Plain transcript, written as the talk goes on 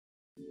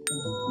Ever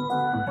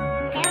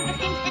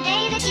since the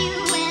day that you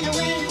went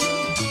away,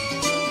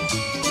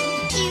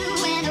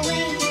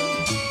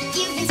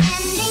 you've been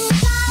sending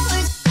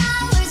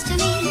flowers to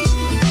me,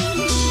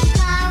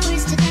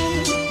 flowers today, flowers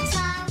today.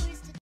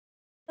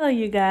 Hello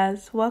you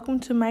guys, welcome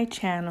to my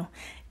channel.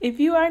 If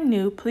you are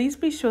new, please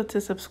be sure to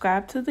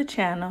subscribe to the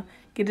channel,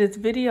 give this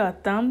video a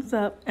thumbs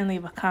up, and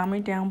leave a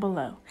comment down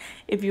below.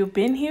 If you've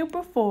been here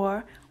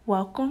before,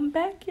 welcome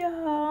back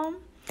y'all.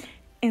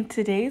 In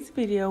today's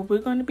video, we're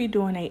going to be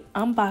doing a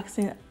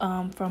unboxing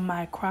from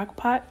my crock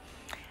pot.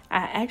 I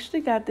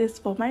actually got this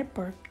for my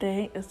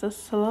birthday. It's a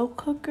slow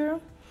cooker.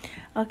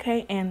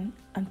 Okay, and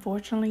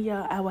unfortunately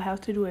y'all, I will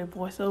have to do a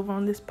voiceover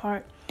on this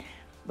part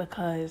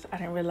because I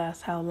didn't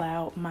realize how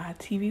loud my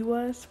TV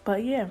was.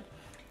 But yeah,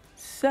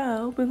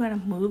 so we're gonna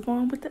move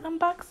on with the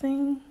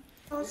unboxing.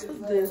 Also,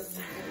 this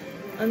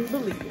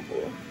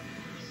unbelievable.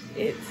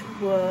 It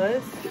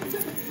was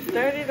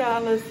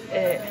 $30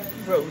 at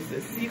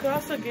Rose's. You can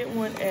also get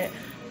one at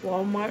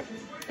Walmart.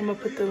 I'm gonna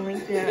put the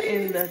link down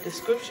in the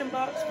description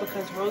box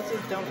because Rose's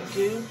don't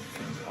do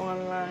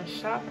online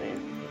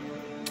shopping.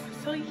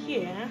 So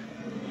yeah,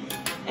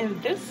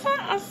 and this one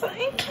also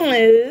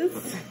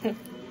includes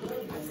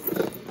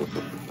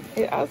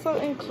it also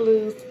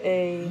includes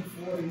a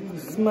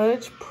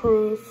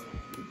smudge-proof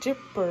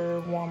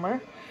zipper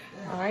warmer.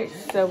 Alright,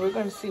 so we're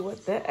going to see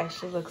what that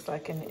actually looks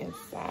like in the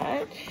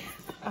inside.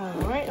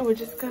 Alright, and we're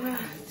just going to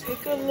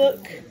take a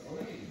look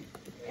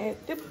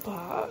at the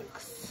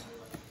box.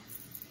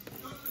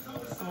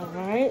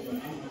 Alright.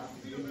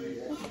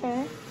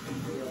 Okay.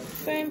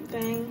 Same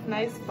thing.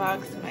 Nice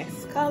box,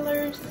 nice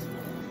colors.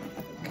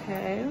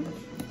 Okay.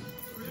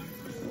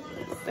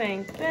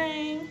 Same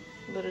thing.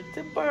 Little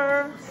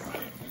zipper.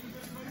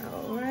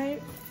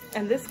 Alright.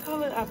 And this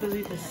color, I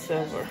believe, is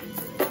silver.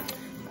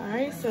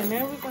 Alright, so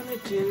now we're going to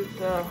do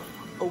the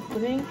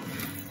opening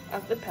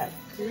of the package.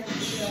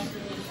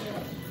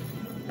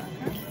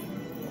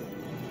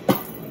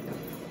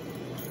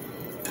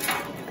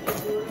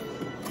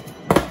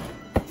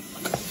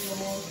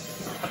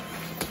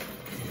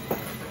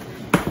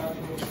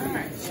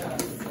 Alright, so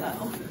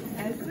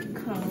as it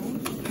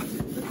comes,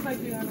 looks like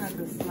you're going to have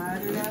to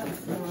slide it out.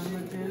 So I'm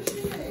going to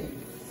do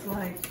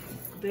like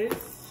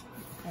this,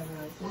 and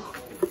like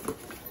this,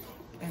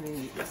 and then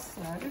you just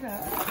slide it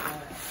out.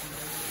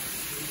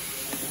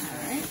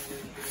 Alright.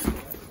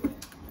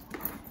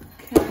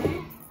 Okay.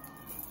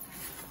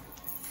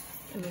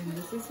 And then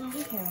this is what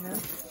we have.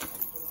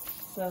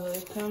 So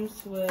it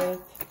comes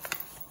with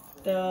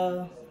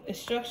the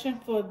instruction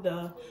for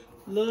the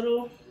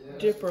little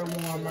dipper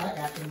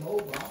warmer.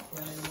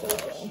 So,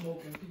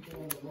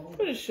 I'm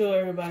pretty sure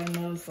everybody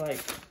knows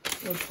like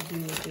what to do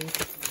with this.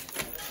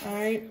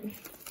 Alright.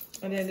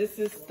 And then this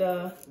is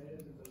the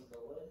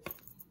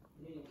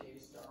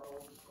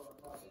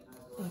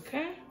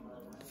okay.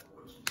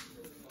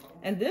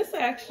 And this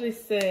actually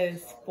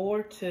says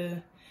for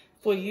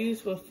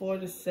use with 4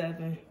 to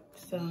 7.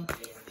 So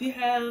if you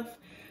have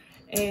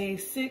a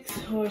 6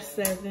 or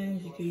 7,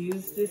 you can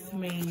use this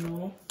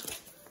manual.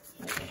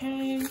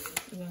 Okay,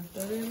 we're gonna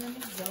throw it in the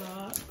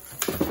box.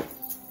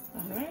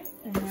 Alright,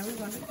 and now we're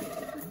gonna get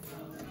it.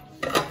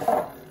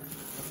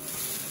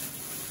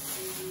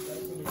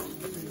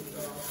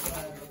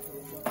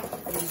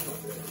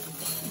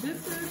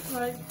 This is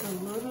like the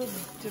little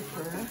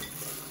dipper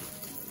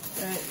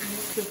that you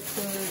could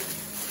put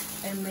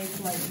and make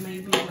like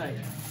maybe like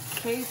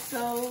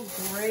queso,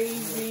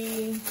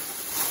 gravy.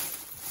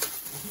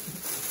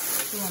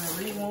 You want to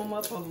re-warm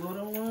up a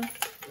little one.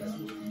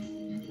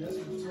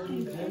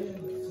 Okay.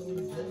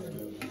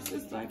 This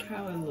is like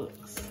how it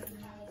looks.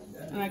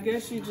 And I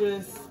guess you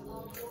just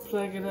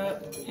plug it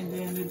up and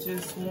then it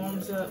just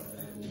warms up.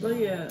 But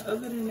yeah,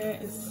 other than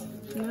that, it's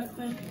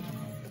nothing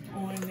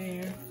on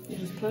there. You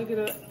just plug it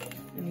up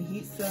and it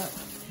heats up.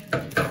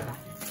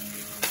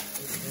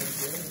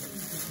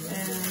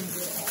 And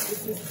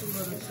this is the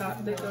little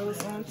top that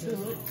goes onto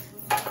it.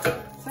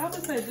 So I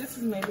would say this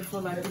is maybe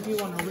for like if you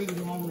want to really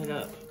warm it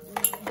up.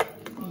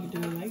 You do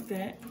it like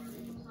that.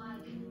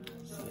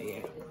 So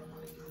yeah.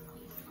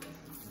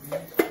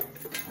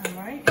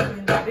 Alright, and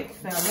then the big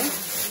fella.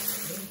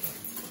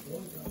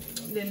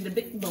 Then the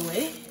big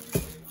boy.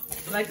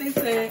 Like they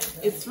said,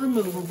 it's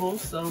removable,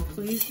 so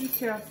please be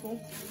careful.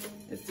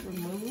 It's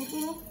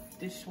removable.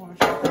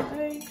 Dishwasher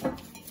today.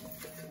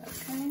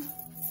 Okay.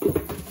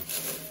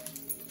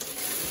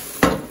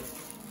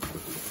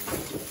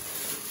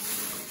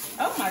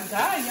 Oh my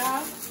God,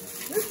 y'all.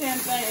 This damn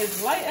thing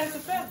is light as a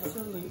feather.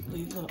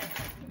 Absolutely, look.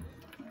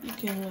 You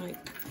can like,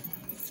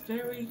 it's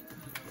very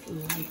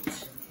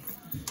light.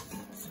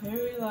 It's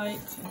very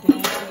light. And then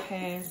it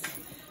has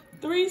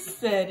 3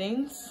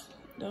 settings.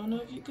 Don't know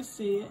if you can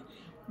see it,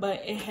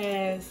 but it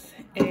has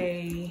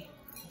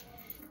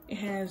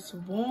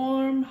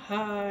warm,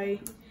 high,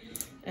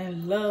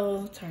 and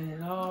low. Turn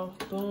it off.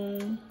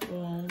 Boom,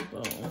 boom,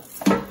 boom.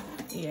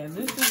 Yeah,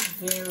 this is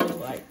very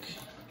like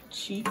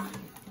cheap,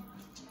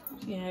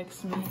 if you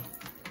ask me.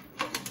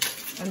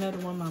 Another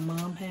one my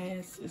mom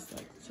has is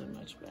like so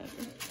much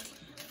better.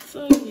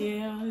 So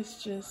yeah,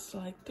 it's just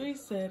like 3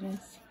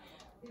 settings.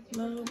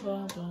 No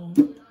bubble.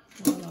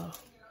 Voila.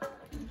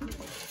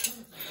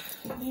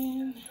 And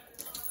then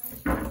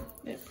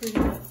that pretty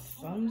much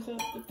sums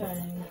up the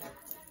thing.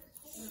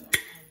 So,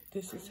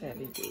 this is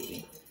heavy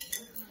duty.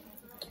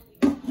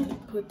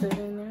 Put that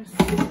in there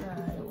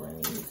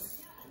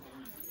sideways.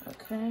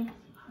 Okay,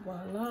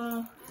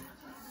 voila.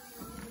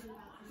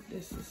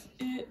 This is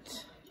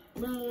it.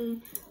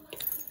 Boom.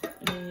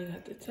 And then you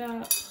got the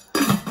top.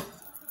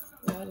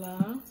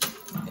 Voila.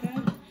 Okay.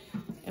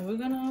 And we're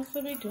gonna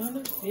also be doing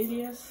a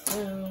video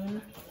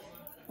soon.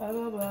 Blah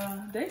blah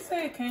blah. They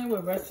say it came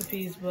with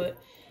recipes, but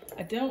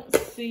I don't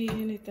see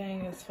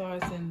anything as far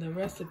as in the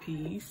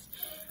recipes.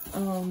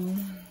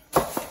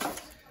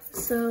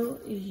 So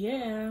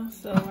yeah,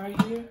 so right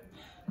here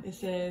it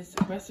says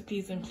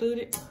recipes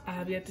included. I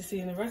have yet to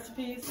see any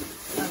recipes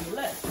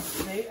unless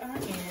they are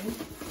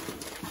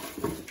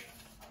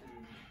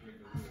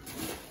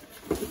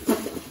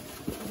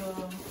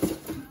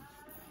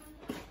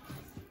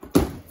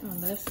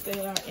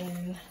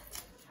in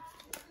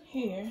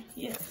here.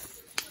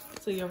 Yes,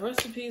 so your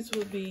recipes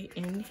will be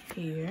in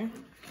here,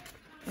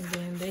 and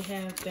then they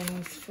have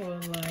things for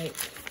like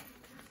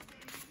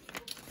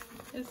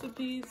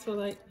recipes for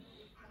like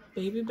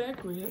baby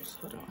back ribs.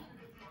 Hold on.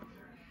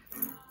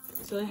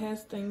 So it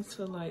has things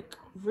for like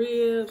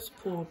ribs,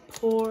 pulled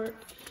pork,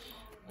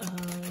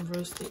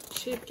 roasted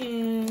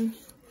chicken,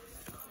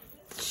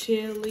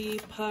 chili,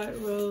 pot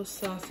roast,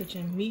 sausage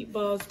and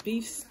meatballs,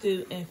 beef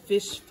stew, and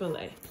fish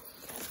fillet.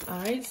 All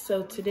right,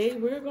 so today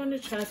we're going to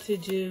try to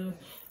do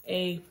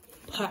a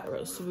pot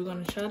roast. So we're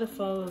going to try to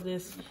follow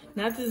this,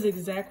 not this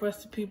exact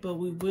recipe, but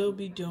we will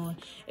be doing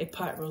a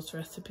pot roast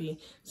recipe.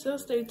 So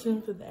stay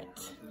tuned for that.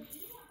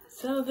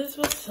 So this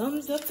was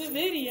sums up the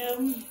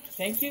video.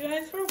 Thank you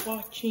guys for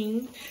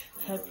watching.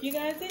 Hope you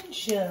guys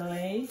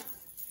enjoy.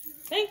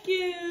 Thank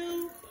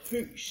you.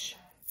 Peace.